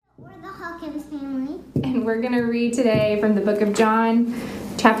We're going to read today from the book of John,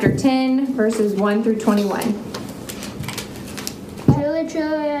 chapter 10, verses 1 through 21. Truly,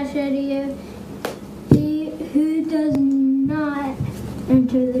 truly, I say to you, he who does not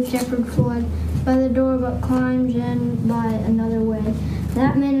enter the shepherd's flock by the door but climbs in by another way,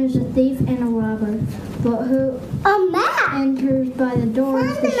 that man is a thief and a robber. But who enters by the door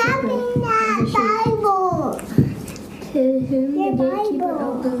is the shepherd of the sheep. To whom the gatekeeper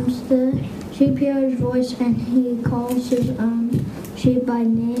opens, the sheep hear his voice, and he calls his own sheep by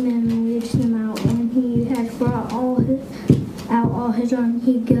name and leads them out. When he has brought out all his own,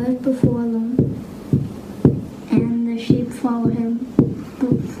 he goes before them, and the sheep follow him,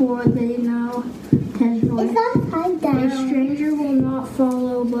 before they know his voice. A stranger will not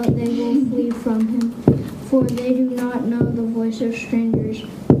follow, but they will flee from him, for they do not know the voice of strangers.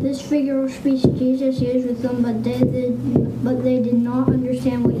 This figure of speech Jesus used with them, but they did not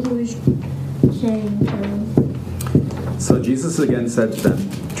understand what he was saying to them. So Jesus again said to them,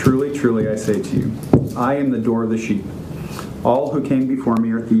 "Truly, truly, I say to you, I am the door of the sheep. All who came before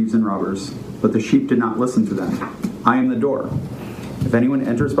me are thieves and robbers, but the sheep did not listen to them. I am the door. If anyone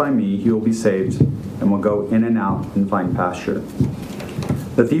enters by me, he will be saved and will go in and out and find pasture.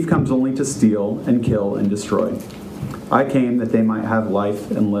 The thief comes only to steal and kill and destroy. I came that they might have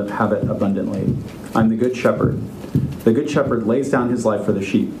life and have it abundantly. I'm the good shepherd. The good shepherd lays down his life for the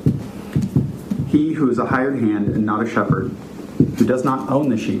sheep. He who is a hired hand and not a shepherd, who does not own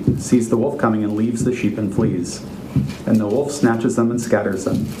the sheep, sees the wolf coming and leaves the sheep and flees. And the wolf snatches them and scatters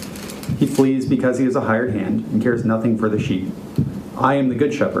them. He flees because he is a hired hand and cares nothing for the sheep. I am the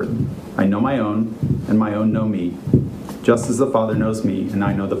good shepherd. I know my own, and my own know me, just as the Father knows me, and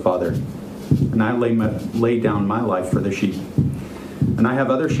I know the Father. And I lay down my life for the sheep. And I have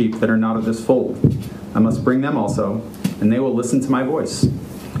other sheep that are not of this fold. I must bring them also, and they will listen to my voice.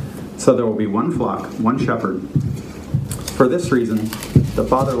 So there will be one flock, one shepherd. For this reason, the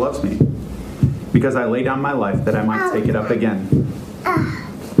Father loves me, because I lay down my life that I might take it up again.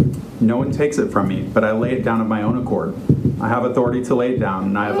 No one takes it from me, but I lay it down of my own accord. I have authority to lay it down,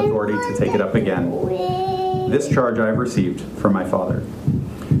 and I have authority to take it up again. This charge I have received from my Father."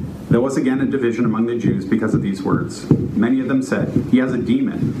 There was again a division among the Jews because of these words. Many of them said, "He has a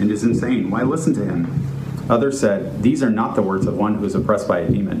demon and is insane. Why listen to him?" Others said, "These are not the words of one who is oppressed by a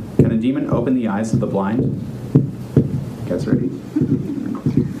demon. Can a demon open the eyes of the blind?" You guys ready?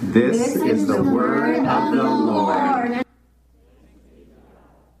 This is the word of the Lord.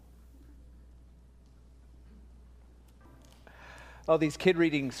 Oh, these kid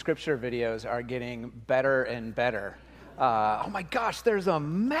reading scripture videos are getting better and better. Oh my gosh, there's a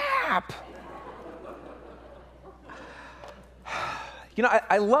map. You know,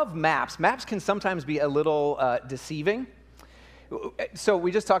 I love maps. Maps can sometimes be a little deceiving. So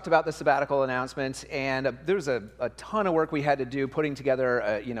we just talked about the sabbatical announcement, and there was a ton of work we had to do putting together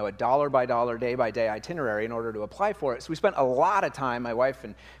a dollar-by-dollar, day-by-day itinerary in order to apply for it. So we spent a lot of time, my wife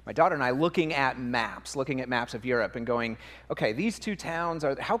and my daughter and I, looking at maps of Europe and going, okay, these two towns,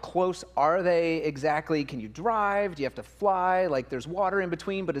 how close are they exactly? Can you drive? Do you have to fly? Like, there's water in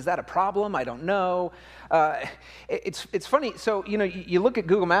between, but is that a problem? I don't know. It's funny. So, you look at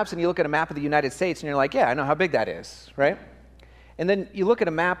Google Maps and you look at a map of the United States and you're like, yeah, I know how big that is, right? And then you look at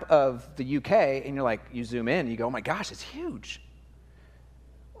a map of the UK, and you're like, you zoom in, and you go, oh my gosh, it's huge.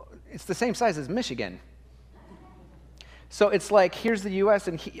 It's the same size as Michigan. So it's like, here's the US,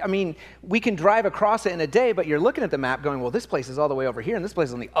 and we can drive across it in a day, but you're looking at the map going, well, this place is all the way over here, and this place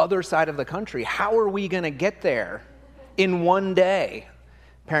is on the other side of the country. How are we going to get there in one day?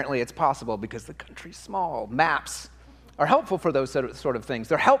 Apparently it's possible because the country's small. Maps are helpful for those sort of things.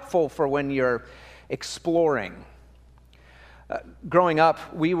 They're helpful for when you're exploring. Growing up,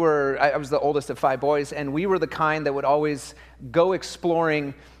 I was the oldest of 5 boys, and we were the kind that would always go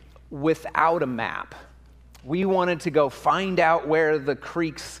exploring without a map. We wanted to go find out where the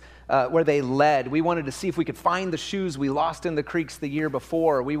creeks, where they led. We wanted to see if we could find the shoes we lost in the creeks the year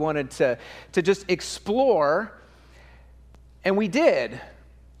before. We wanted to just explore, and we did.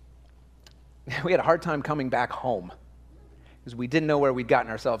 We had a hard time coming back home because we didn't know where we'd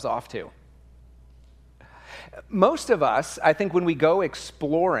gotten ourselves off to. Most of us, I think, when we go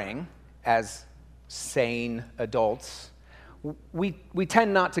exploring as sane adults, we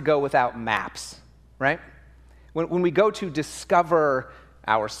tend not to go without maps, right? When we go to discover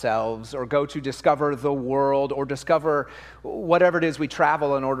ourselves or go to discover the world or discover whatever it is we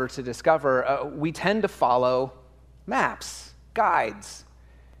travel in order to discover, we tend to follow maps, guides,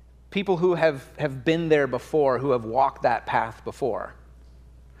 people who have been there before, who have walked that path before.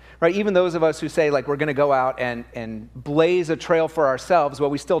 right? Even those of us who say, like, we're going to go out and blaze a trail for ourselves, well,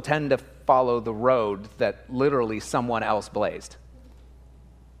 we still tend to follow the road that literally someone else blazed.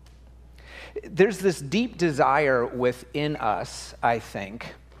 There's this deep desire within us, I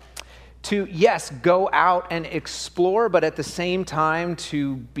think, to, yes, go out and explore, but at the same time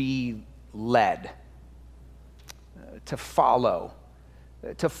to be led, to follow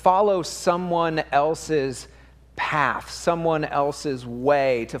someone else's path, someone else's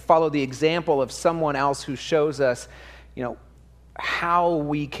way, to follow the example of someone else who shows us, how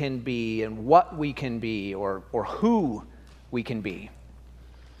we can be and what we can be or who we can be.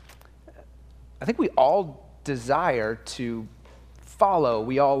 I think we all desire to follow.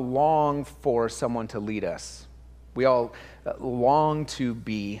 We all long for someone to lead us. We all long to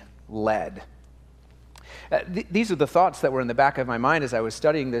be led. These are the thoughts that were in the back of my mind as I was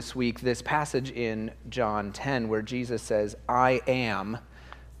studying this week, this passage in John 10 where Jesus says, I am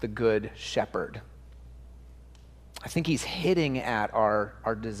the good shepherd. I think he's hitting at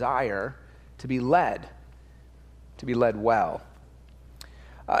our desire to be led well.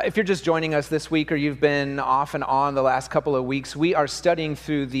 If you're just joining us this week or you've been off and on the last couple of weeks, we are studying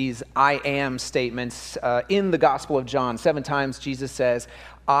through these I am statements in the Gospel of John. 7 times Jesus says,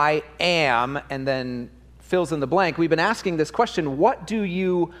 I am, and then fills in the blank. We've been asking this question, what do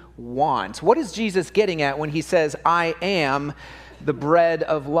you want? What is Jesus getting at when he says, I am the bread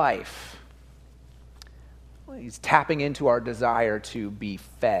of life? Well, he's tapping into our desire to be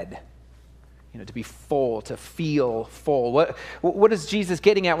fed. To be full, to feel full. What is Jesus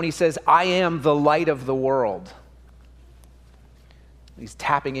getting at when he says, I am the light of the world? He's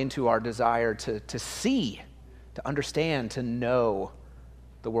tapping into our desire to see, to understand, to know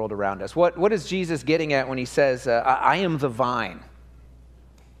the world around us. What is Jesus getting at when he says, I am the vine?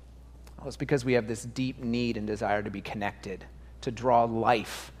 Well, it's because we have this deep need and desire to be connected, to draw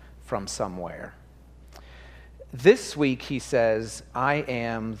life from somewhere. This week he says, I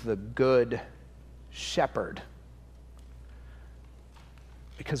am the good shepherd,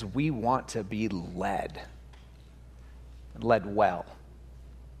 because we want to be led well.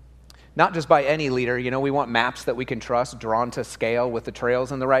 Not just by any leader. We want maps that we can trust, drawn to scale with the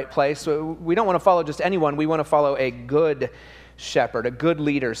trails in the right place. So we don't want to follow just anyone. We want to follow a good shepherd, a good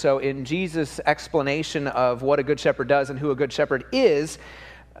leader. So in Jesus' explanation of what a good shepherd does and who a good shepherd is,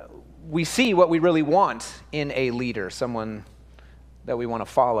 we see what we really want in a leader, someone that we want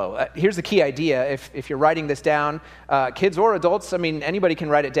to follow. Here's the key idea. If you're writing this down, kids or adults, anybody can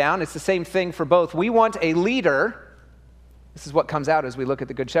write it down. It's the same thing for both. We want a leader. This is what comes out as we look at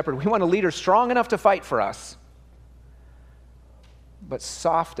the Good Shepherd. We want a leader strong enough to fight for us, but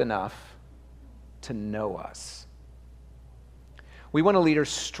soft enough to know us. We want a leader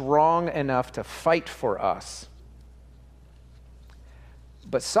strong enough to fight for us,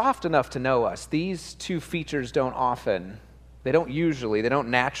 but soft enough to know us. These two features don't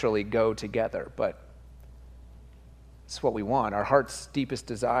naturally go together, but it's what we want. Our heart's deepest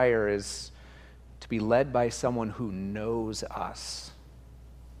desire is to be led by someone who knows us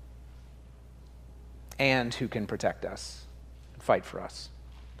and who can protect us and fight for us.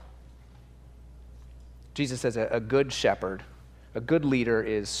 Jesus says a good shepherd, a good leader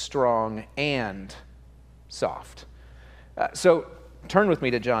is strong and soft. So turn with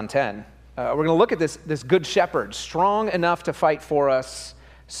me to John 10. We're going to look at this good shepherd, strong enough to fight for us,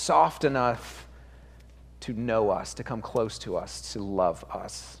 soft enough to know us, to come close to us, to love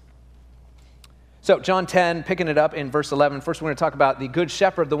us. So John 10, picking it up in verse 11. First, we're going to talk about the good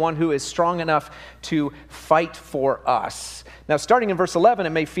shepherd, the one who is strong enough to fight for us. Now, starting in verse 11,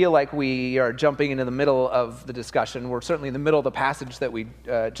 it may feel like we are jumping into the middle of the discussion. We're certainly in the middle of the passage that we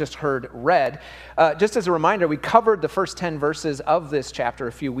just heard read. Just as a reminder, we covered the first 10 verses of this chapter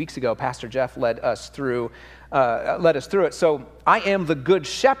a few weeks ago. Pastor Jeff led us through it. So, I am the good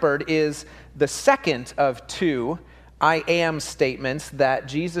shepherd is the second of two I am statements that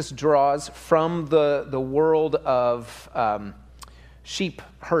Jesus draws from the world of sheep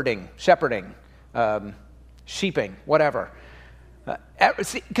herding, shepherding, sheeping, whatever.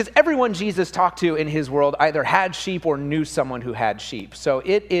 Because everyone Jesus talked to in his world either had sheep or knew someone who had sheep. So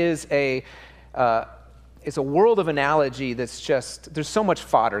it is it's a world of analogy that's just, there's so much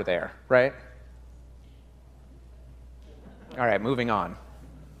fodder there, right? All right, moving on.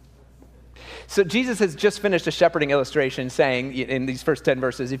 So Jesus has just finished a shepherding illustration saying in these first 10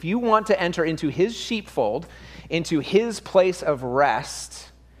 verses, if you want to enter into his sheepfold, into his place of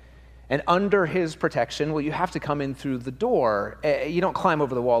rest, and under his protection, well, you have to come in through the door. You don't climb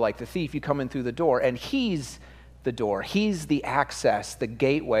over the wall like the thief, you come in through the door, and he's the door. He's the access, the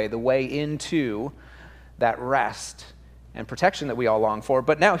gateway, the way into that rest and protection that we all long for.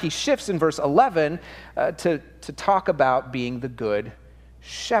 But now he shifts in verse 11 to talk about being the good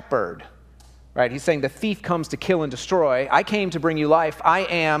shepherd. Right? He's saying the thief comes to kill and destroy. I came to bring you life. I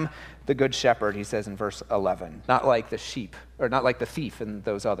am the good shepherd, he says in verse 11. Not like the sheep, or not like the thief and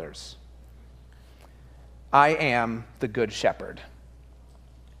those others. I am the good shepherd.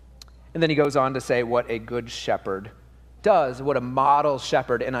 And then he goes on to say what a good shepherd does, what a model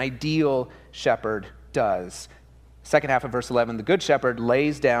shepherd, an ideal shepherd does. Second half of verse 11, the good shepherd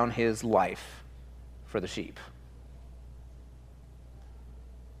lays down his life for the sheep.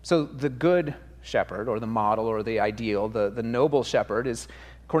 So the good shepherd, or the model, or the ideal, the noble shepherd is,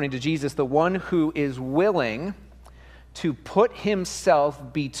 according to Jesus, the one who is willing to put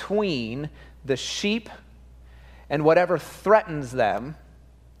himself between the sheep and whatever threatens them,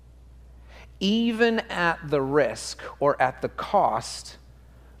 even at the risk or at the cost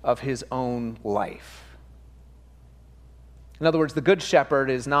of his own life. In other words, the good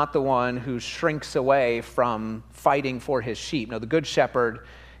shepherd is not the one who shrinks away from fighting for his sheep. No, the good shepherd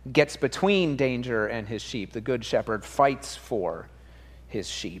gets between danger and his sheep. The good shepherd fights for his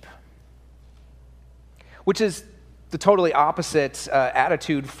sheep. Which is the totally opposite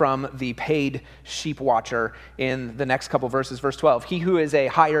attitude from the paid sheep watcher in the next couple verses, verse 12. He who is a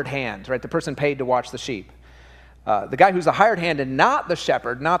hired hand, right? The person paid to watch the sheep. The guy who's a hired hand and not the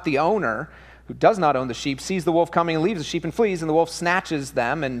shepherd, not the owner, who does not own the sheep, sees the wolf coming and leaves the sheep and flees, and the wolf snatches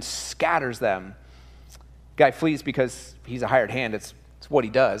them and scatters them. The guy flees because he's a hired hand. It's what he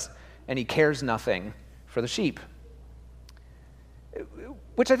does, and he cares nothing for the sheep.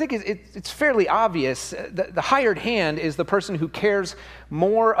 Which I think it's fairly obvious. The hired hand is the person who cares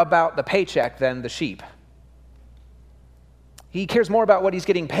more about the paycheck than the sheep. He cares more about what he's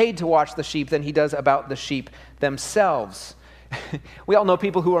getting paid to watch the sheep than he does about the sheep themselves. We all know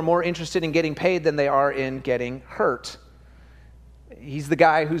people who are more interested in getting paid than they are in getting hurt. He's the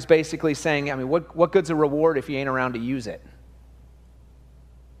guy who's basically saying, I mean, what good's a reward if you ain't around to use it?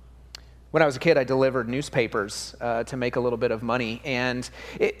 When I was a kid, I delivered newspapers to make a little bit of money, and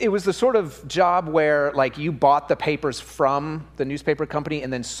it was the sort of job where, like, you bought the papers from the newspaper company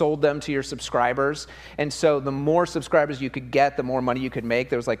and then sold them to your subscribers, and so the more subscribers you could get, the more money you could make.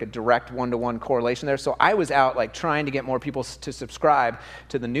 There was like a direct one-to-one correlation there. So I was out like trying to get more people to subscribe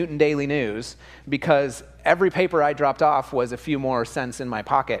to the Newton Daily News because every paper I dropped off was a few more cents in my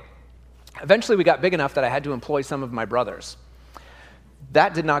pocket. Eventually, we got big enough that I had to employ some of my brothers.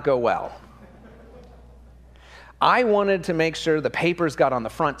 That did not go well. I wanted to make sure the papers got on the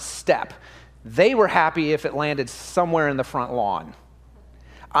front step. They were happy if it landed somewhere in the front lawn.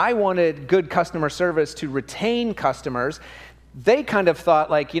 I wanted good customer service to retain customers. They kind of thought,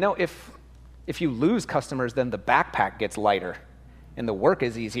 like, you know, if you lose customers, then the backpack gets lighter and the work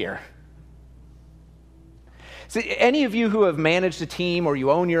is easier. So any of you who have managed a team, or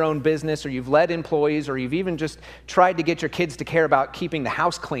you own your own business, or you've led employees, or you've even just tried to get your kids to care about keeping the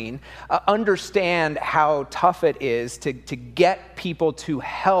house clean, understand how tough it is to get people to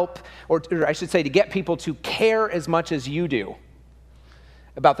help, or I should say to get people to care as much as you do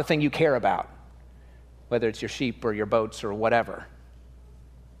about the thing you care about, whether it's your sheep or your boats or whatever.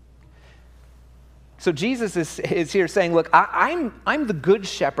 So Jesus is here saying, look, I'm the good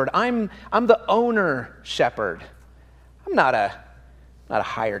shepherd. I'm the owner shepherd. I'm not a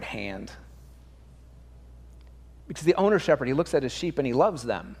hired hand. Because the owner shepherd, he looks at his sheep and he loves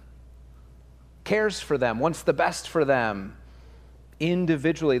them, cares for them, wants the best for them.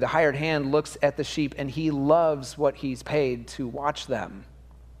 Individually, the hired hand looks at the sheep and he loves what he's paid to watch them.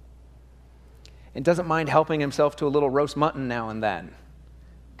 And doesn't mind helping himself to a little roast mutton now and then.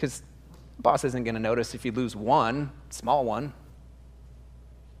 Because boss isn't going to notice if you lose one, small one.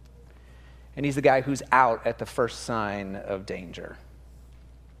 And he's the guy who's out at the first sign of danger.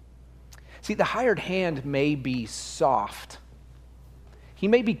 See, the hired hand may be soft. He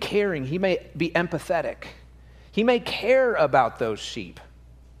may be caring. He may be empathetic. He may care about those sheep.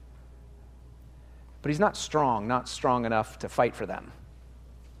 But he's not strong enough to fight for them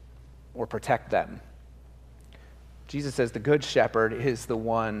or protect them. Jesus says the good shepherd is the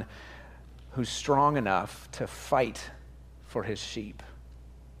one who's strong enough to fight for his sheep.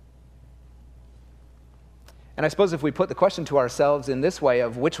 And I suppose if we put the question to ourselves in this way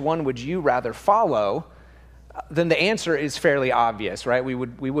of which one would you rather follow, then the answer is fairly obvious, right? We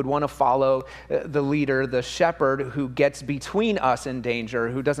would want to follow the leader, the shepherd who gets between us and danger,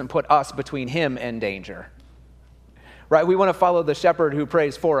 who doesn't put us between him and danger. Right? We want to follow the shepherd who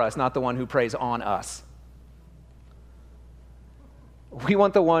prays for us, not the one who prays on us. We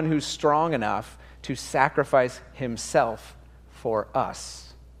want the one who's strong enough to sacrifice himself for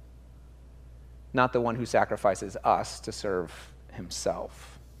us. not the one who sacrifices us to serve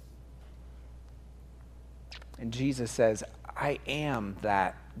himself. And Jesus says, I am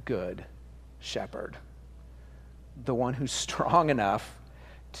that good shepherd, the one who's strong enough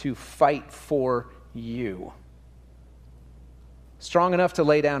to fight for you, strong enough to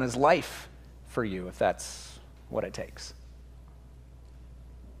lay down his life for you if that's what it takes.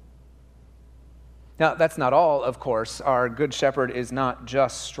 Now, that's not all, of course. Our good shepherd is not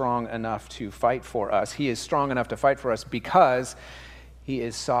just strong enough to fight for us. He is strong enough to fight for us because he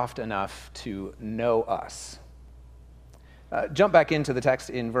is soft enough to know us. Jump back into the text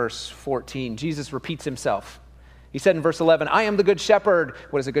in verse 14. Jesus repeats himself. He said in verse 11, I am the good shepherd.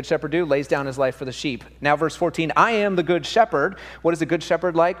 What does a good shepherd do? Lays down his life for the sheep. Now verse 14, I am the good shepherd. What is a good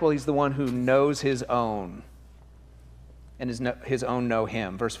shepherd like? Well, he's the one who knows his own, and his own know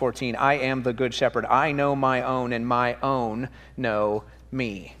him. Verse 14, I am the good shepherd. I know my own, and my own know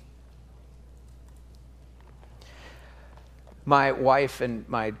me. My wife and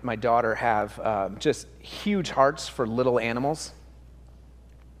my daughter have just huge hearts for little animals,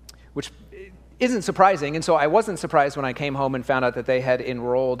 which isn't surprising. And so I wasn't surprised when I came home and found out that they had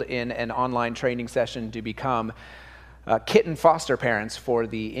enrolled in an online training session to become kitten foster parents for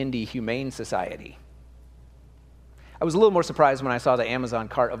the Indy Humane Society. I was a little more surprised when I saw the Amazon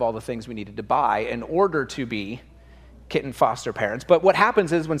cart of all the things we needed to buy in order to be kitten foster parents. But what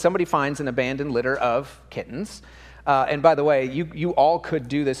happens is when somebody finds an abandoned litter of kittens, and by the way, you all could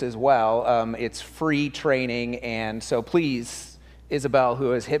do this as well. It's free training, and so please, Isabel,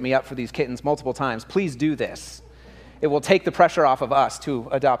 who has hit me up for these kittens multiple times, please do this. It will take the pressure off of us to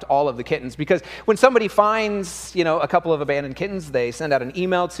adopt all of the kittens, because when somebody finds, a couple of abandoned kittens, they send out an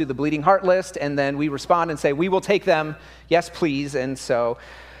email to the Bleeding Heart list, and then we respond and say, we will take them, yes, please. And so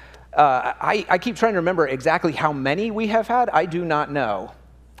I keep trying to remember exactly how many we have had. I do not know.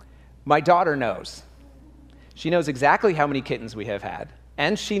 My daughter knows. She knows exactly how many kittens we have had,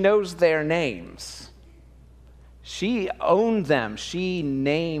 and she knows their names. She owned them. She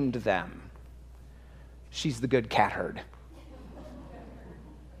named them. She's the good cat herd.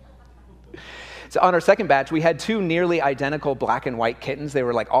 So on our second batch, we had two nearly identical black and white kittens. They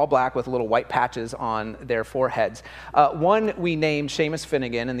were like all black with little white patches on their foreheads. One we named Seamus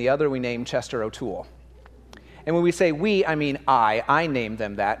Finnegan, and the other we named Chester O'Toole. And when we say we, I mean I named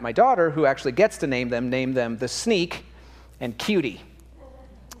them that. My daughter, who actually gets to name them the Sneak and Cutie.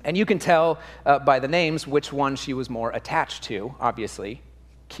 And you can tell by the names which one she was more attached to, obviously,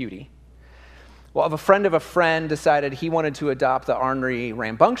 Cutie. Well, if a friend decided he wanted to adopt the ornery,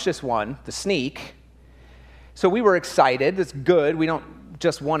 rambunctious one, the Sneak. So we were excited. It's good. We don't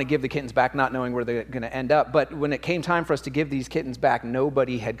just want to give the kittens back not knowing where they're going to end up. But when it came time for us to give these kittens back,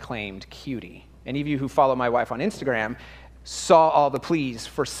 nobody had claimed Cutie. Any of you who follow my wife on Instagram saw all the pleas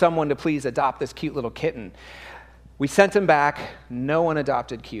for someone to please adopt this cute little kitten. We sent him back. No one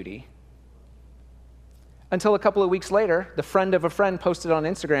adopted Cutie. Until a couple of weeks later, the friend of a friend posted on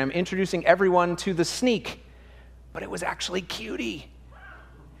Instagram introducing everyone to the Sneak, but it was actually Cutie.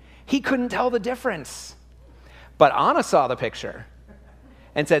 He couldn't tell the difference. But Anna saw the picture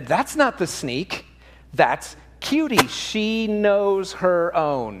and said, that's not the Sneak, that's Cutie. She knows her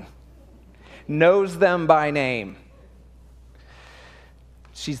own, knows them by name.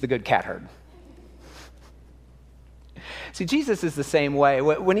 She's the good cat herd. See, Jesus is the same way.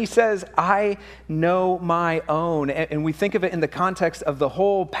 When he says, I know my own, and we think of it in the context of the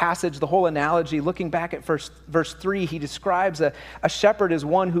whole passage, the whole analogy, looking back at verse 3, he describes a shepherd as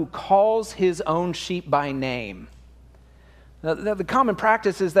one who calls his own sheep by name. Now, the common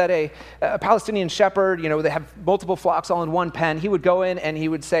practice is that a Palestinian shepherd, they have multiple flocks all in one pen. He would go in and he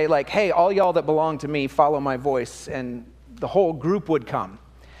would say, hey, all y'all that belong to me, follow my voice, and the whole group would come.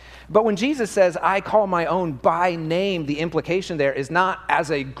 But when Jesus says, I call my own by name, the implication there is not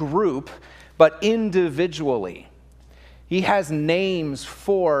as a group, but individually. He has names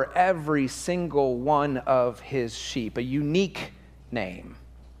for every single one of his sheep, a unique name.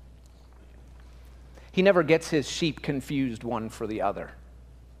 He never gets his sheep confused one for the other.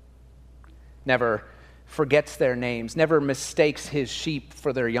 Never forgets their names, never mistakes his sheep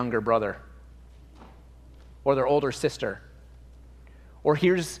for their younger brother or their older sister. Or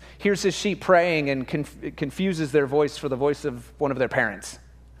hears his sheep praying and confuses their voice for the voice of one of their parents.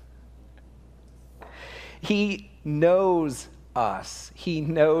 He knows us. He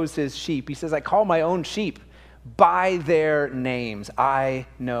knows his sheep. He says, I call my own sheep by their names. I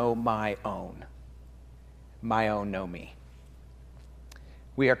know my own. My own know me.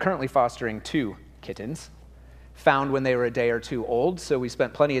 We are currently fostering 2 kittens, found when they were a day or 2 old, so we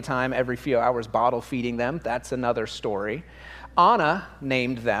spent plenty of time every few hours bottle feeding them. That's another story. Anna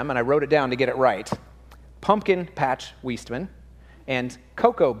named them, and I wrote it down to get it right, Pumpkin Patch Weistman and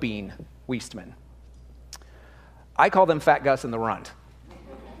Cocoa Bean Weistman. I call them Fat Gus and the Runt.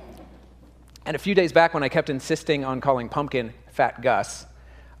 And a few days back when I kept insisting on calling Pumpkin Fat Gus,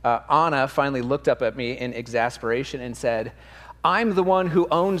 Anna finally looked up at me in exasperation and said, "I'm the one who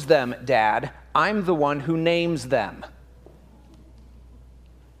owns them, Dad. I'm the one who names them."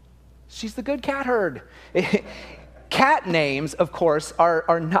 She's the good cat herd. Cat names, of course,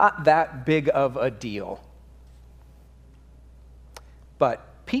 are not that big of a deal.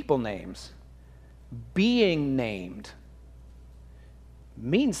 But people names, being named,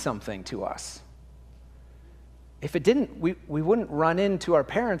 means something to us. If it didn't, we wouldn't run into our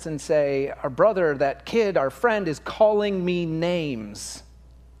parents and say, our brother, that kid, our friend is calling me names.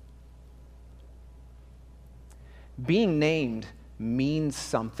 Being named means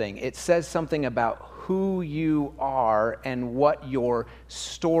something. It says something about who you are and what your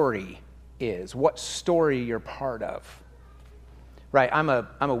story is, what story you're part of. Right, I'm a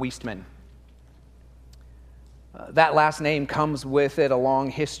Weistman. That last name comes with it a long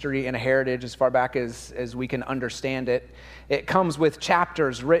history and a heritage as far back as we can understand it. It comes with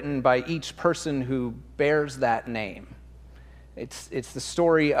chapters written by each person who bears that name. It's the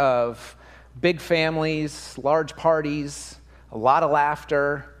story of big families, large parties, a lot of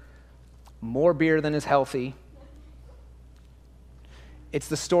laughter, more beer than is healthy. It's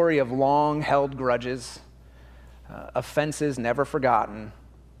the story of long-held grudges, offenses never forgotten,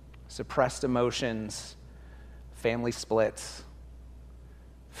 suppressed emotions, family splits,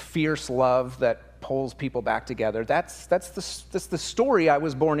 fierce love that pulls people back together. That's the story I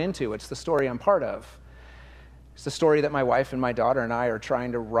was born into. It's the story I'm part of. It's the story that my wife and my daughter and I are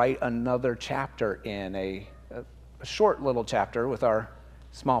trying to write another chapter in, a short little chapter with our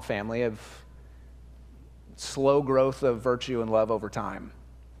small family of slow growth of virtue and love over time.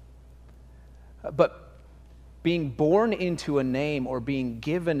 But being born into a name or being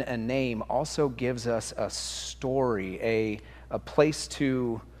given a name also gives us a story, a place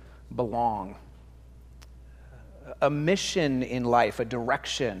to belong, a mission in life, a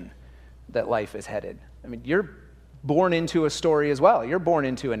direction that life is headed. I mean, you're born into a story as well. You're born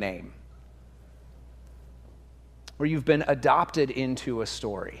into a name, or you've been adopted into a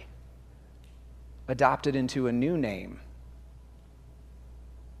story, adopted into a new name.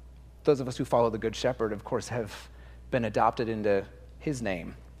 Those of us who follow the Good Shepherd, of course, have been adopted into his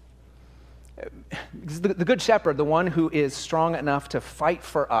name. The Good Shepherd, the one who is strong enough to fight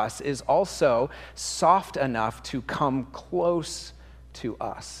for us, is also soft enough to come close to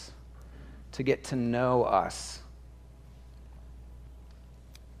us, to get to know us,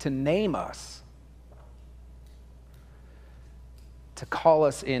 to name us, to call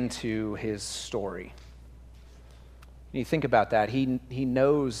us into his story. You think about that. He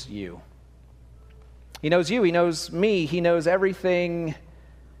knows you. He knows you. He knows me. He knows everything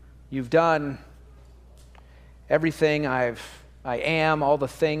you've done, everything I am, all the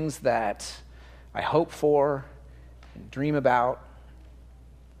things that I hope for and dream about,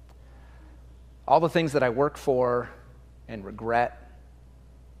 all the things that I work for and regret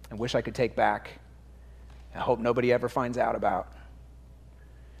and wish I could take back and hope nobody ever finds out about.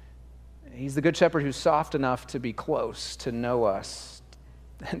 He's the Good Shepherd who's soft enough to be close, to know us,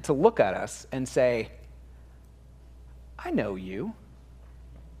 and to look at us and say, I know you.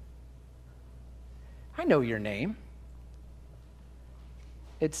 I know your name.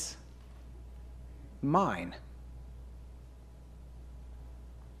 It's mine.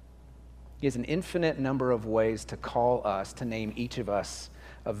 He has an infinite number of ways to call us, to name each of us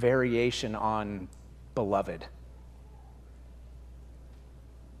a variation on beloved.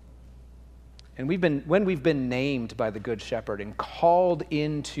 And when we've been named by the Good Shepherd and called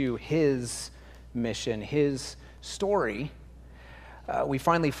into his mission, his story, we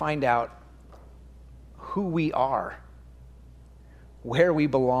finally find out who we are, where we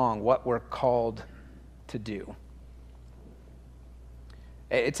belong, what we're called to do.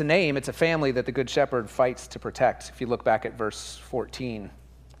 It's a name, it's a family that the Good Shepherd fights to protect. If you look back at verse 14.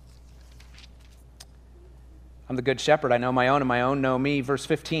 I'm the Good Shepherd, I know my own, and my own know me. Verse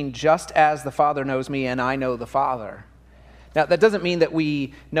 15, just as the Father knows me, and I know the Father. Now, that doesn't mean that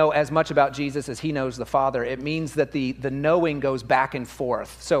we know as much about Jesus as he knows the Father. It means that the knowing goes back and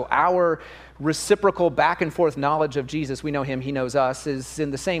forth. So our reciprocal back and forth knowledge of Jesus, we know him, he knows us, is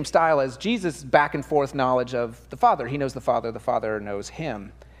in the same style as Jesus' back and forth knowledge of the Father. He knows the Father knows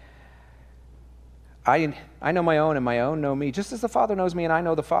him. I know my own, and my own know me, just as the Father knows me, and I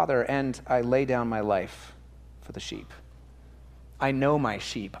know the Father, and I lay down my life for the sheep. I know my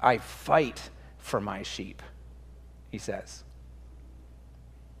sheep. I fight for my sheep, he says.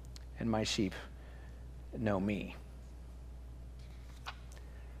 and my sheep know me.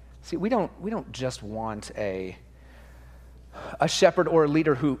 See, we don't just want a shepherd or a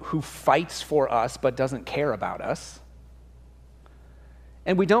leader who fights for us but doesn't care about us.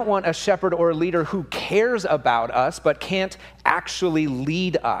 And we don't want a shepherd or a leader who cares about us but can't actually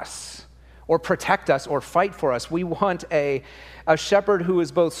lead us or protect us or fight for us. We want a shepherd who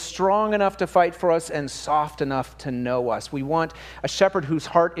is both strong enough to fight for us and soft enough to know us. We want a shepherd whose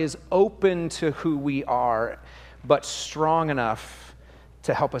heart is open to who we are, but strong enough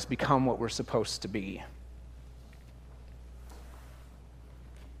to help us become what we're supposed to be.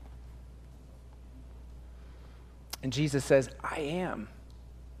 And Jesus says, I am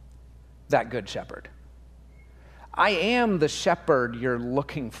that good shepherd. I am the shepherd you're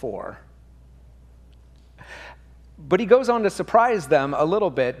looking for. But he goes on to surprise them a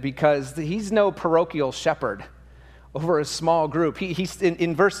little bit because he's no parochial shepherd over a small group. He's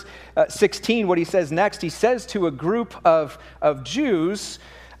in verse 16, what he says next, he says to a group of Jews,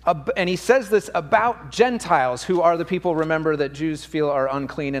 and he says this about Gentiles, who are the people, remember, that Jews feel are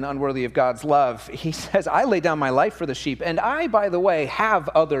unclean and unworthy of God's love. He says, I lay down my life for the sheep, and I, by the way, have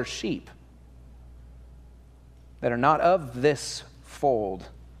other sheep that are not of this fold.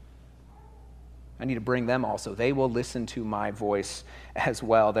 I need to bring them also. They will listen to my voice as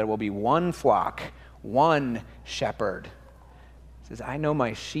well. There will be one flock, one shepherd. He says, I know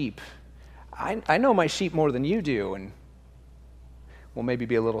my sheep. I know my sheep more than you do, and we'll maybe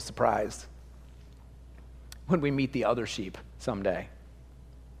be a little surprised when we meet the other sheep someday.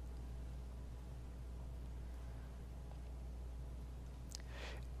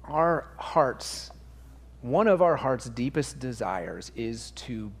 Our hearts, one of our heart's deepest desires is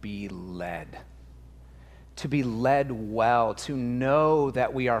to be led well, to know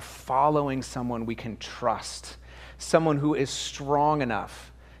that we are following someone we can trust, someone who is strong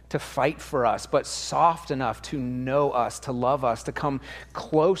enough to fight for us, but soft enough to know us, to love us, to come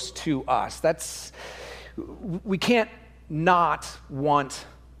close to us. We can't not want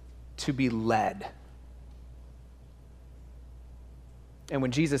to be led. And when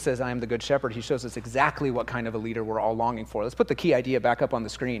Jesus says, I am the good shepherd, he shows us exactly what kind of a leader we're all longing for. Let's put the key idea back up on the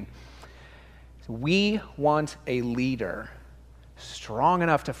screen. We want a leader strong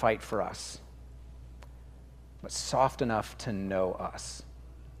enough to fight for us, but soft enough to know us.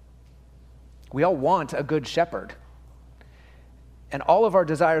 We all want a good shepherd. And all of our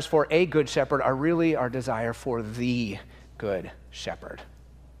desires for a good shepherd are really our desire for the good shepherd,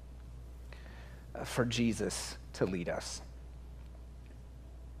 for Jesus to lead us.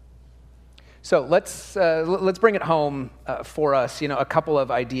 So let's bring it home for us, a couple of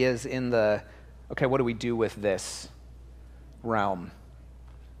ideas in the, okay, what do we do with this realm?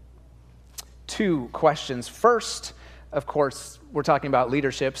 2 questions. First, of course, we're talking about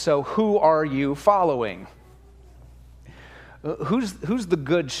leadership, so who are you following? Who's the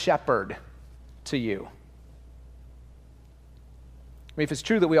good shepherd to you? I mean, if it's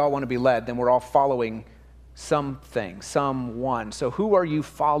true that we all want to be led, then we're all following something, someone. So who are you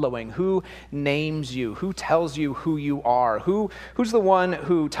following? Who names you? Who tells you who you are? Who's the one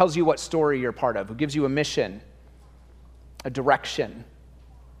who tells you what story you're part of, who gives you a mission, a direction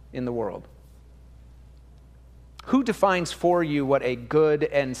in the world? Who defines for you what a good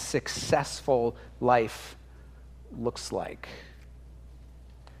and successful life looks like?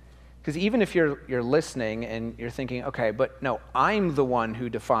 Because even if you're listening and you're thinking, okay, but no, I'm the one who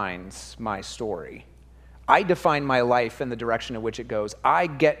defines my story. I define my life and the direction in which it goes. I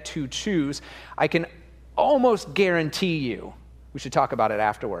get to choose. I can almost guarantee you, we should talk about it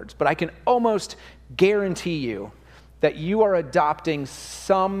afterwards, but I can almost guarantee you that you are adopting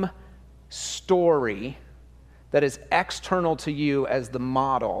some story that is external to you as the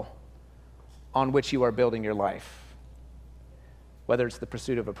model on which you are building your life. Whether it's the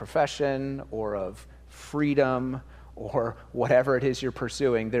pursuit of a profession or of freedom or whatever it is you're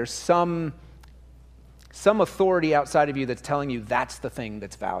pursuing, there's some authority outside of you that's telling you that's the thing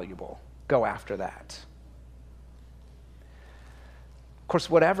that's valuable. Go after that. Of course,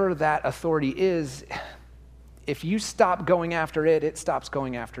 whatever that authority is, if you stop going after it, it stops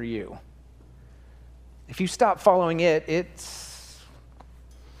going after you. If you stop following it, it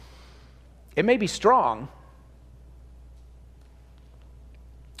may be strong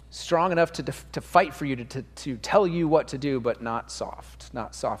enough to fight for you, to tell you what to do, but not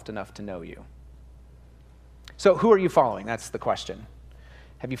soft enough to know you. So who are you following? That's the question.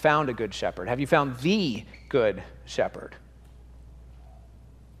 Have you found a good shepherd? Have you found the good shepherd?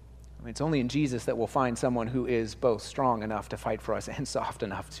 I mean, it's only in Jesus that we'll find someone who is both strong enough to fight for us and soft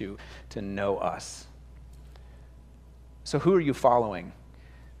enough to know us. So who are you following?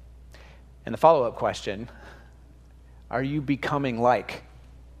 And the follow-up question, are you becoming like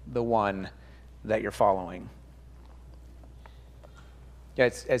the one that you're following?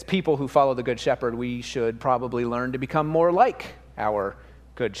 As people who follow the Good Shepherd, we should probably learn to become more like our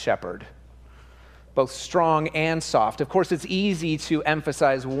Good Shepherd, both strong and soft. Of course, it's easy to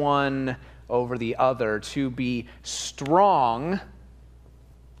emphasize one over the other, to be strong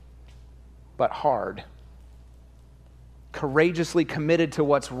but hard, courageously committed to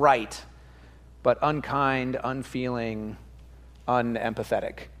what's right, but unkind, unfeeling,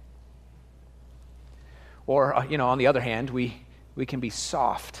 unempathetic. Or, on the other hand, we can be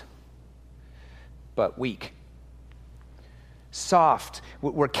soft, but weak. Soft,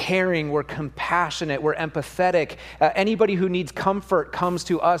 we're caring, we're compassionate, we're empathetic. Anybody who needs comfort comes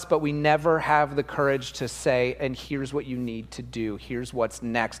to us, but we never have the courage to say, and here's what you need to do. Here's what's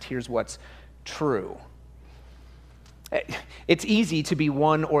next. Here's what's true. It's easy to be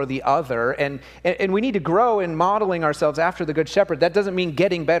one or the other, and we need to grow in modeling ourselves after the Good Shepherd. That doesn't mean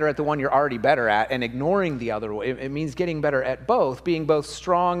getting better at the one you're already better at and ignoring the other. It means getting better at both, being both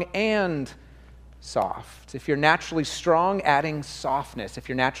strong and soft. If you're naturally strong, adding softness. If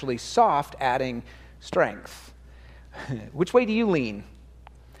you're naturally soft, adding strength. Which way do you lean?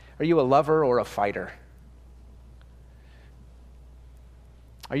 Are you a lover or a fighter?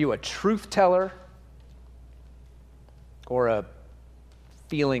 Are you a truth teller or a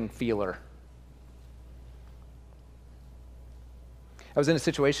feeling feeler? I was in a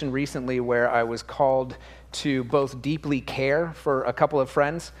situation recently where I was called to both deeply care for a couple of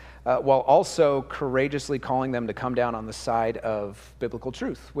friends while also courageously calling them to come down on the side of biblical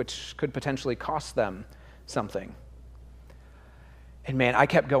truth, which could potentially cost them something. And man, I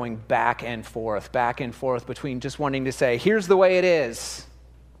kept going back and forth between just wanting to say, here's the way it is,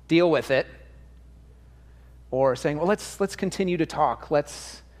 deal with it, or saying, well, let's continue to talk.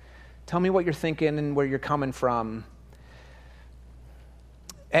 Tell me what you're thinking and where you're coming from.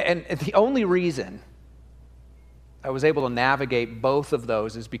 And the only reason I was able to navigate both of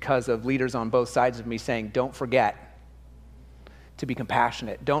those is because of leaders on both sides of me saying, don't forget to be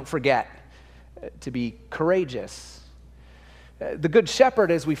compassionate. Don't forget to be courageous. The Good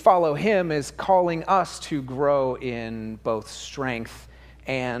Shepherd, as we follow him, is calling us to grow in both strength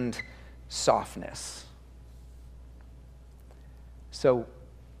and softness. So,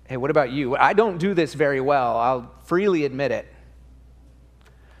 hey, what about you? I don't do this very well. I'll freely admit it.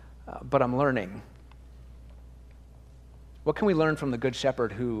 But I'm learning. What can we learn from the Good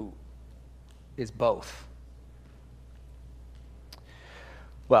Shepherd who is both?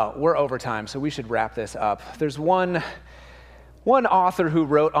 Well, we're over time, so we should wrap this up. There's one author who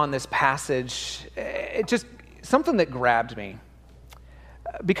wrote on this passage, just something that grabbed me.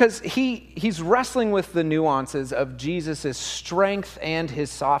 Because he's wrestling with the nuances of Jesus' strength and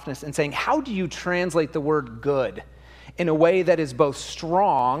his softness and saying, how do you translate the word good in a way that is both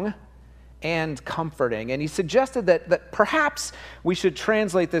strong and comforting? And he suggested that perhaps we should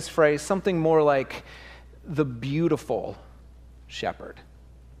translate this phrase something more like the beautiful shepherd.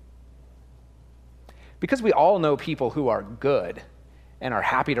 Because we all know people who are good and are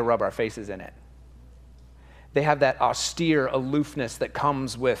happy to rub our faces in it. They have that austere aloofness that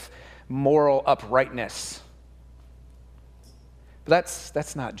comes with moral uprightness. But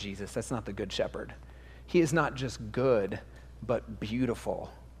that's not Jesus. That's not the Good Shepherd. He is not just good, but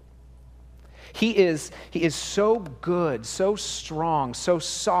beautiful. He is so good, so strong, so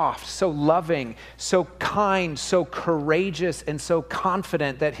soft, so loving, so kind, so courageous, and so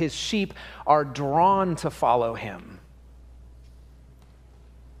confident that his sheep are drawn to follow him.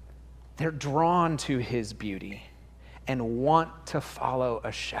 They're drawn to his beauty and want to follow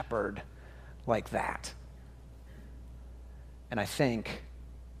a shepherd like that. And I think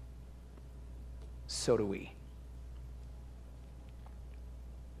so do we.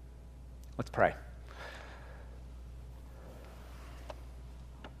 Let's pray.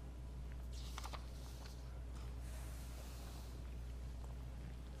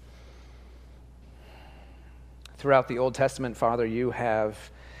 Throughout the Old Testament, Father, you have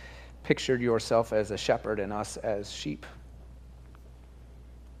pictured yourself as a shepherd and us as sheep.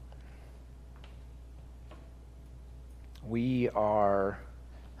 We are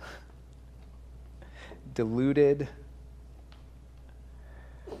deluded,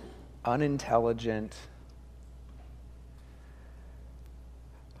 unintelligent,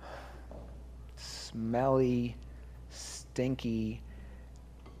 smelly, stinky,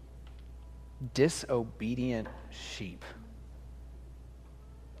 disobedient sheep.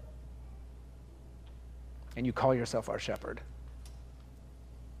 And you call yourself our shepherd.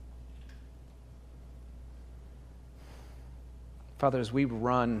 Father, as we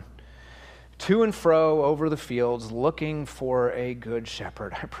run to and fro over the fields looking for a good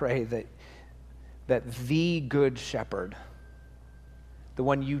shepherd. I pray that the good shepherd, the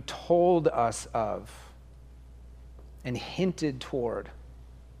one you told us of and hinted toward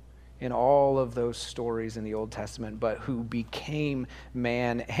in all of those stories in the Old Testament, but who became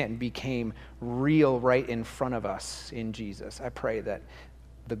man and became real right in front of us in Jesus. I pray that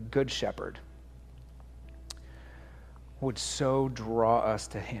the good shepherd would so draw us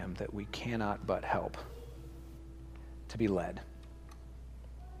to him that we cannot but help to be led.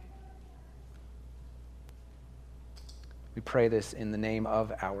 We pray this in the name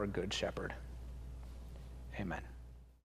of our good shepherd. Amen.